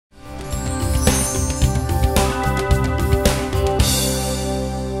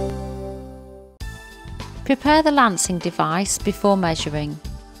Prepare the lancing device before measuring.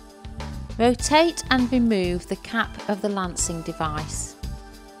 Rotate and remove the cap of the lancing device.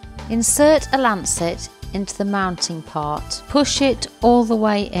 Insert a lancet into the mounting part. Push it all the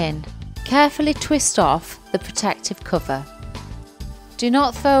way in. Carefully twist off the protective cover. Do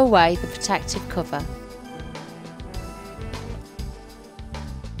not throw away the protective cover.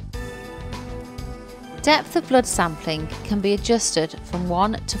 Depth of blood sampling can be adjusted from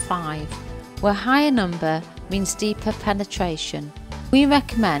 1 to 5, where higher number means deeper penetration. We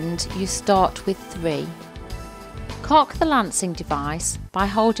recommend you start with 3. Cock the lancing device by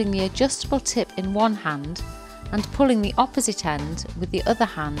holding the adjustable tip in one hand and pulling the opposite end with the other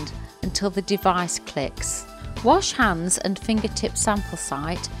hand until the device clicks. Wash hands and fingertip sample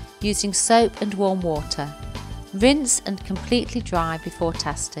site using soap and warm water. Rinse and completely dry before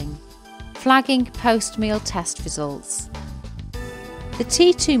testing. Flagging post-meal test results. The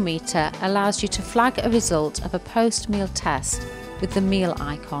TEE2 meter allows you to flag a result of a post-meal test with the meal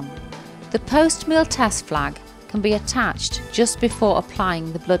icon. The post-meal test flag can be attached just before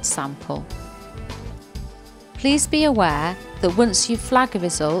applying the blood sample. Please be aware that once you flag a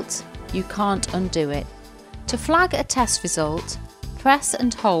result, you can't undo it. To flag a test result, press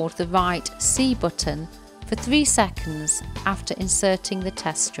and hold the right C button for 3 seconds after inserting the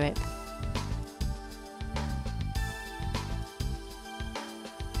test strip.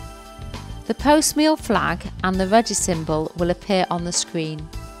 The post-meal flag and the ready symbol will appear on the screen.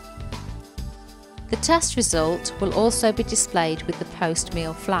 The test result will also be displayed with the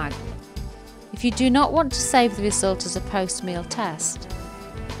post-meal flag. If you do not want to save the result as a post-meal test,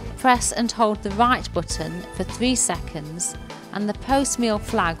 press and hold the right button for 3 seconds and the post-meal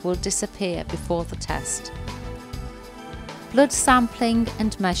flag will disappear before the test. Blood sampling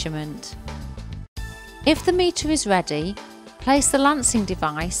and measurement. If the meter is ready, place the lancing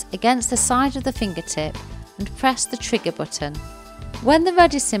device against the side of the fingertip and press the trigger button. When the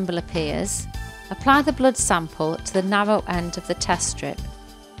ready symbol appears, apply the blood sample to the narrow end of the test strip.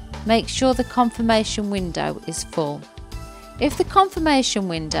 Make sure the confirmation window is full. If the confirmation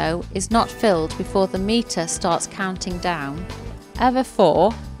window is not filled before the meter starts counting down, error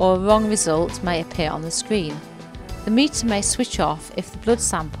 4 or a wrong result may appear on the screen. The meter may switch off if the blood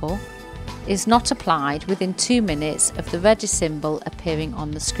sample is not applied within 2 minutes of the ready symbol appearing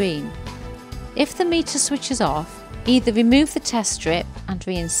on the screen. If the meter switches off, either remove the test strip and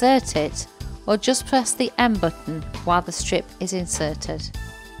reinsert it, or just press the M button while the strip is inserted.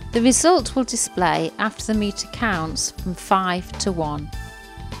 The result will display after the meter counts from 5 to 1.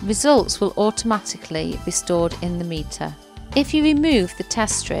 Results will automatically be stored in the meter. If you remove the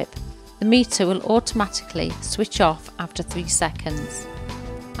test strip, the meter will automatically switch off after 3 seconds.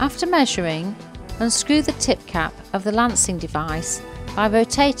 After measuring, unscrew the tip cap of the lancing device by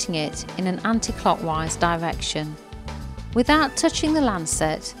rotating it in an anti-clockwise direction. Without touching the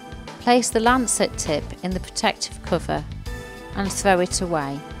lancet, place the lancet tip in the protective cover and throw it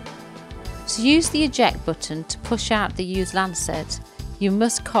away. To use the eject button to push out the used lancet, you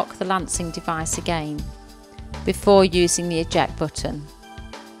must cock the lancing device again before using the eject button.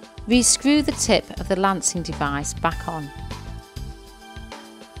 Rescrew the tip of the lancing device back on.